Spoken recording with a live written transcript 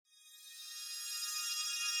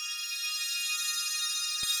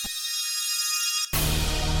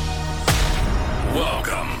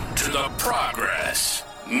the Progress,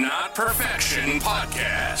 Not Perfection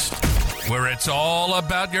podcast, where it's all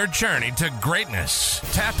about your journey to greatness.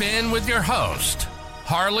 Tap in with your host,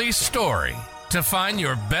 Harley Story, to find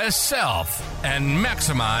your best self and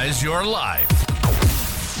maximize your life.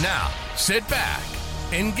 Now, sit back,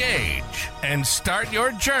 engage, and start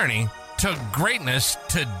your journey to greatness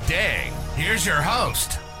today. Here's your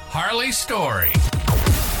host, Harley Story.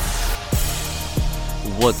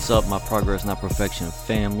 What's up, my Progress Not Perfection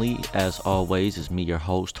family? As always, it's me, your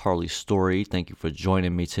host, Harley Story. Thank you for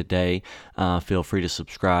joining me today. Feel free to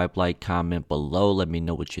subscribe, like, comment below. Let me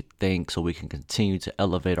know what you think so we can continue to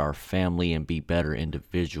elevate our family and be better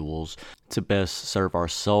individuals to best serve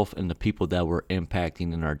ourselves and the people that we're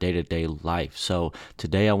impacting in our day-to-day life. So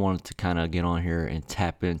today I wanted to kind of get on here and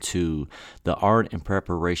tap into the art and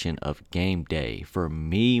preparation of game day. For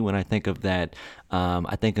me, when I think of that, I'm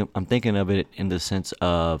thinking of it in the sense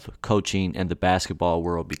of coaching and the basketball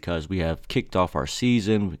world, because we have kicked off our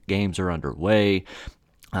season, games are underway.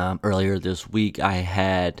 Earlier this week, I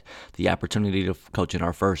had the opportunity to coach in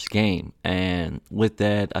our first game, and with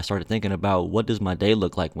that, I started thinking about what does my day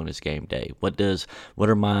look like when it's game day? What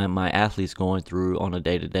are my athletes going through on a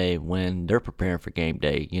day-to-day when they're preparing for game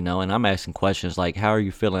day? And I'm asking questions like, how are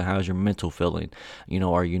you feeling? How's your mental feeling?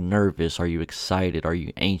 Are you nervous? Are you excited? Are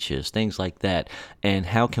you anxious? Things like that, and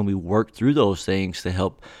how can we work through those things to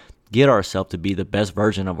help get ourselves to be the best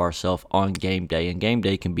version of ourselves on game day. And game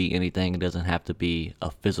day can be anything. It doesn't have to be a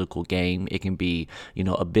physical game. It can be,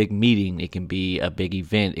 a big meeting. It can be a big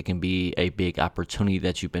event. It can be a big opportunity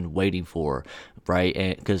that you've been waiting for, right?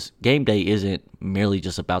 And because game day isn't merely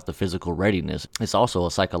just about the physical readiness. It's also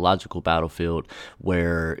a psychological battlefield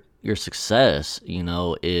where your success,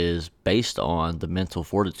 is based on the mental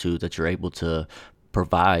fortitude that you're able to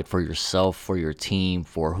provide for yourself, for your team,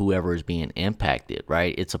 for whoever is being impacted,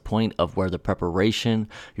 right? It's a point of where the preparation,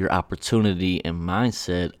 your opportunity, and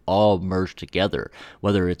mindset all merge together.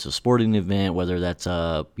 Whether it's a sporting event, whether that's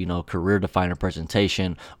a career-defining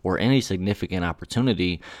presentation, or any significant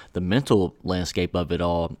opportunity, the mental landscape of it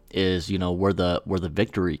all is where the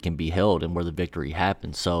victory can be held and where the victory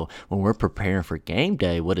happens. So when we're preparing for game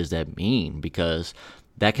day, what does that mean? Because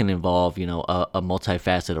that can involve a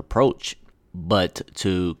multifaceted approach. But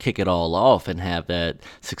to kick it all off and have that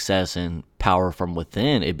success and power from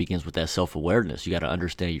within, it begins with that self-awareness. You got to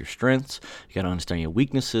understand your strengths, you got to understand your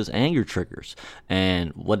weaknesses and your triggers.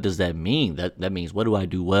 And what does that mean? That means, what do I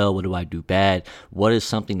do well? What do I do bad? What is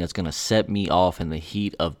something that's going to set me off in the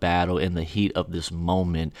heat of battle, in the heat of this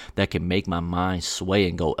moment, that can make my mind sway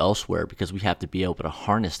and go elsewhere? Because we have to be able to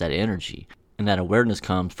harness that energy. And that awareness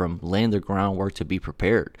comes from laying the groundwork to be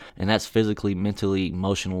prepared. And that's physically, mentally,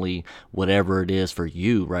 emotionally, whatever it is for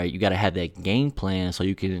you, right? You got to have that game plan so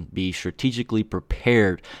you can be strategically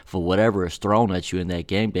prepared for whatever is thrown at you in that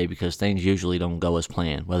game day, because things usually don't go as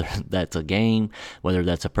planned, whether that's a game, whether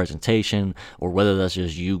that's a presentation, or whether that's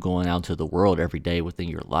just you going out into the world every day within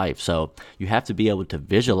your life. So you have to be able to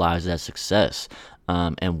visualize that success.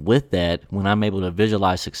 And with that, when I'm able to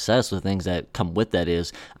visualize success, the things that come with that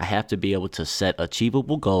is I have to be able to set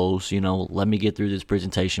achievable goals. Let me get through this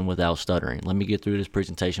presentation without stuttering. Let me get through this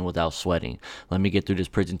presentation without sweating. Let me get through this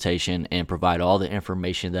presentation and provide all the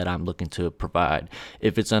information that I'm looking to provide.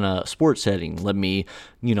 If it's in a sports setting, let me,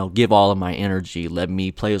 give all of my energy. Let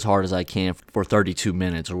me play as hard as I can for 32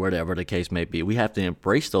 minutes or whatever the case may be. We have to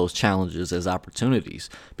embrace those challenges as opportunities,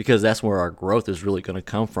 because that's where our growth is really going to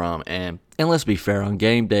come from. And let's be fair, on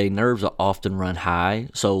game day, nerves are often run high.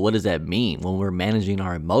 So what does that mean? When we're managing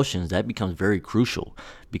our emotions, that becomes very crucial,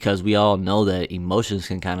 because we all know that emotions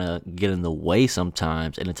can kind of get in the way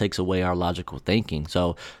sometimes, and it takes away our logical thinking.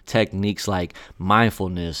 So techniques like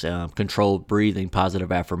mindfulness, controlled breathing,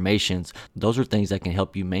 positive affirmations, those are things that can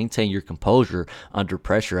help you maintain your composure under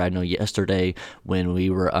pressure. I know yesterday when we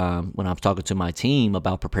were when I was talking to my team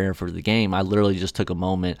about preparing for the game, I literally just took a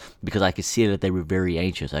moment because I could see that they were very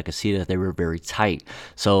anxious. I could see that they were very tight.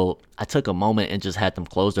 So I took a moment and just had them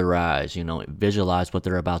close their eyes, visualize what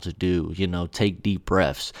they're about to do, take deep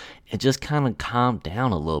breaths and just kind of calm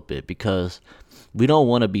down a little bit, because we don't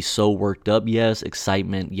want to be so worked up. Yes,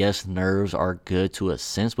 excitement, yes, nerves are good to a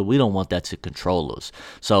sense, but we don't want that to control us.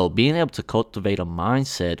 So being able to cultivate a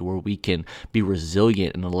mindset where we can be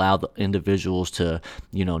resilient and allow the individuals to,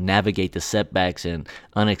 navigate the setbacks and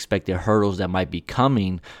unexpected hurdles that might be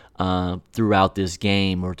coming throughout this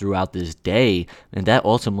game or throughout this day, and that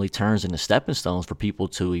ultimately turns into stepping stones for people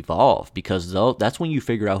to evolve, because that's when you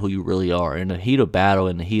figure out who you really are. In the heat of battle,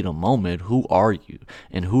 in the heat of moment, who are you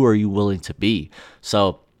and who are you willing to be?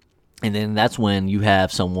 So, and then that's when you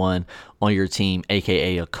have someone on your team,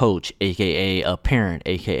 aka a coach, aka a parent,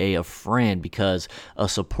 aka a friend, because a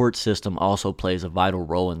support system also plays a vital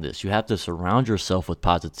role in this. You have to surround yourself with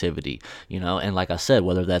positivity, and like I said,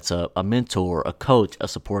 whether that's a mentor, a coach, a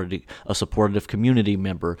supportive community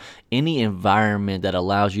member, any environment that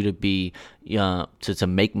allows you to be to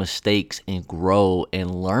make mistakes and grow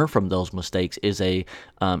and learn from those mistakes is a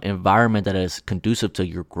environment that is conducive to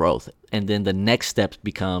your growth. And then the next step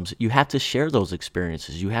becomes you have to share those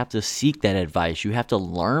experiences. You have to seek that advice. You have to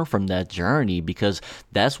learn from that journey, because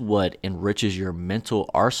that's what enriches your mental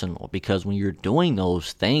arsenal. Because when you're doing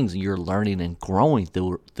those things and you're learning and growing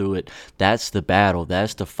through it, that's the battle,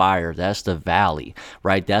 that's the fire, that's the valley,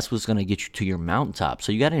 right? That's what's going to get you to your mountaintop.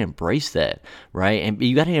 So you got to embrace that, right? And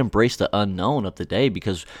you got to embrace the unknown of the day,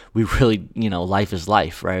 because we really, life is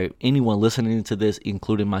life, right? Anyone listening to this,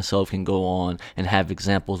 including myself, can go on and have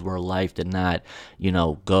examples where life did not,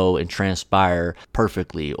 go and transpire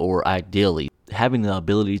perfectly or ideally. Having the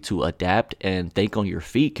ability to adapt and think on your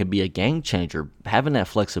feet can be a game changer. Having that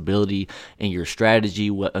flexibility in your strategy,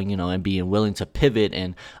 and being willing to pivot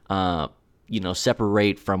and,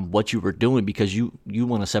 separate from what you were doing, because you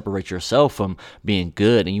want to separate yourself from being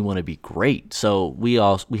good and you want to be great. So we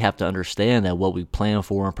have to understand that what we plan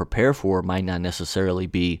for and prepare for might not necessarily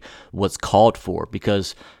be what's called for,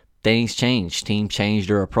 because things change. Teams change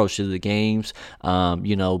their approach to the games.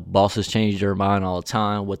 Bosses change their mind all the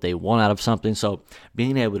time, what they want out of something. So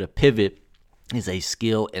being able to pivot is a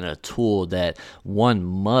skill and a tool that one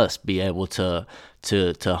must be able to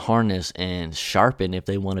harness and sharpen if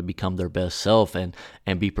they want to become their best self and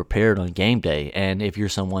be prepared on game day. And if you're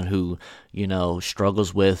someone who,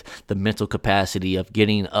 struggles with the mental capacity of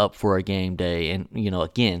getting up for a game day, and,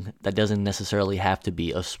 again, that doesn't necessarily have to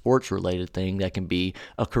be a sports related thing. That can be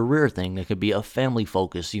a career thing. That could be a family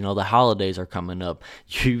focus. The holidays are coming up.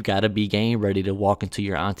 You got to be game ready to walk into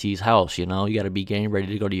your auntie's house. You got to be game ready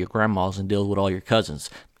to go to your grandma's and deal with all your cousins.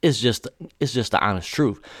 It's just the honest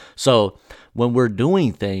truth. So when we're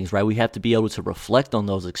doing things, right, we have to be able to reflect on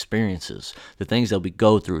those experiences, the things that we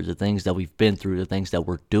go through, the things that we've been through, the things that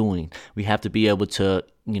we're doing. We have to be able to,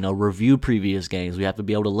 review previous games. We have to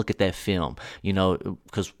be able to look at that film,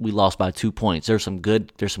 because we lost by 2 points. There's some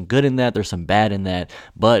good in that. There's some bad in that.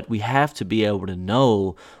 But we have to be able to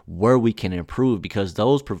know where we can improve, because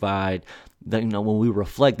those provide that, when we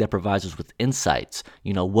reflect, that provides us with insights,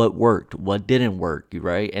 what worked, what didn't work,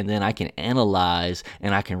 right? And then I can analyze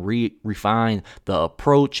and I can refine the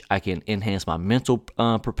approach. I can enhance my mental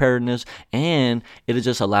preparedness, and it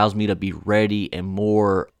just allows me to be ready and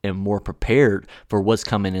more prepared for what's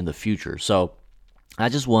coming in the future. So I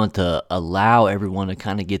just want to allow everyone to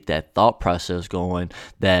kind of get that thought process going,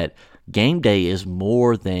 that game day is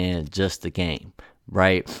more than just the game.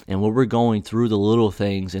 Right. And when we're going through the little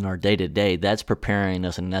things in our day to day, that's preparing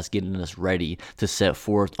us and that's getting us ready to set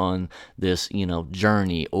forth on this,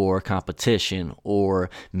 journey or competition or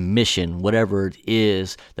mission, whatever it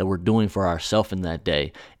is that we're doing for ourselves in that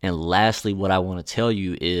day. And lastly, what I want to tell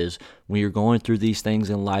you is, when you're going through these things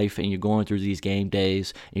in life and you're going through these game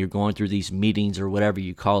days and you're going through these meetings or whatever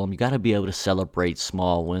you call them, you got to be able to celebrate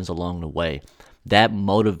small wins along the way. That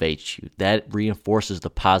motivates you. That reinforces the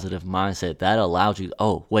positive mindset. That allows you,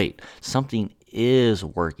 oh, wait, something is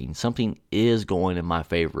working. Something is going in my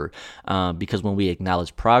favor. Because when we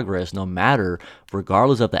acknowledge progress,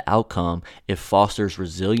 regardless of the outcome, it fosters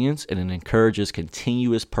resilience and it encourages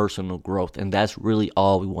continuous personal growth. And that's really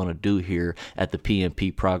all we want to do here at the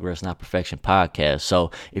PNP Progress Not Perfection podcast.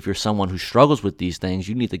 So if you're someone who struggles with these things,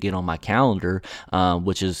 you need to get on my calendar,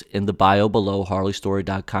 which is in the bio below,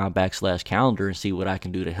 harleystory.com/calendar, and see what I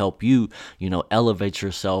can do to help you, elevate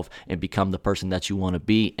yourself and become the person that you want to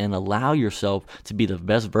be, and allow yourself to be the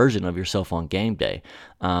best version of yourself on game day.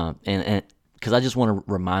 And because I just want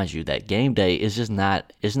to remind you that game day is just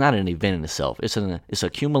it's not an event in itself. It's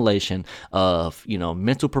accumulation of,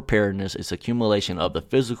 mental preparedness. It's accumulation of the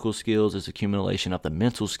physical skills. It's accumulation of the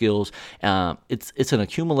mental skills. It's an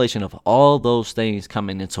accumulation of all those things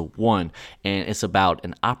coming into one, and it's about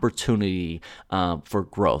an opportunity for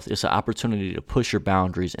growth. It's an opportunity to push your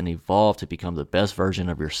boundaries and evolve to become the best version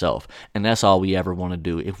of yourself. And that's all we ever want to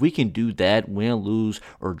do. If we can do that, win, lose,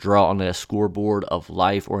 or draw on that scoreboard of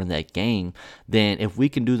life or in that game, then if we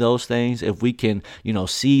can do those things, if we can,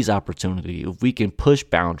 seize opportunity, if we can push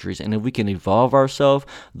boundaries, and if we can evolve ourselves,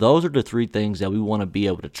 those are the three things that we want to be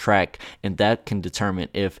able to track, and that can determine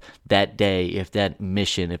if that day, if that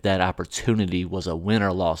mission, if that opportunity was a win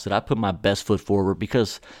or loss. Did I put my best foot forward?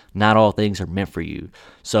 Because not all things are meant for you.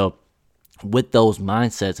 So with those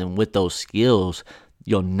mindsets and with those skills,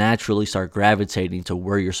 you'll naturally start gravitating to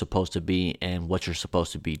where you're supposed to be and what you're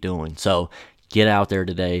supposed to be doing. So Get out there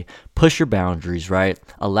today, push your boundaries, right?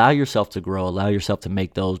 Allow yourself to grow, allow yourself to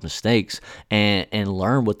make those mistakes and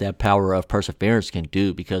learn what that power of perseverance can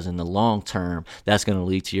do, because in the long term, that's going to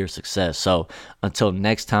lead to your success. So until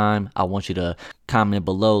next time, I want you to comment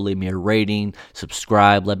below, leave me a rating,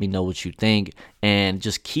 subscribe, let me know what you think, and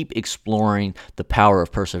just keep exploring the power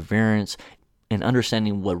of perseverance and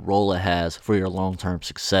understanding what role it has for your long-term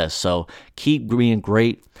success. So keep being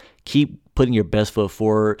great, keep putting your best foot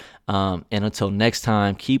forward, and until next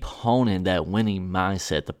time, keep honing that winning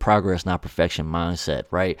mindset, the progress, not perfection mindset,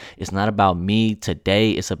 right? It's not about me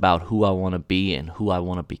today. It's about who I want to be and who I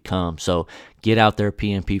want to become. So get out there,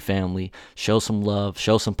 PNP family, show some love,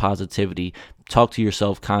 show some positivity, talk to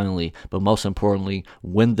yourself kindly, but most importantly,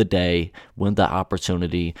 win the day, win the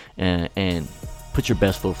opportunity, and put your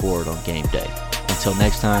best foot forward on game day. Until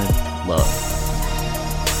next time, love.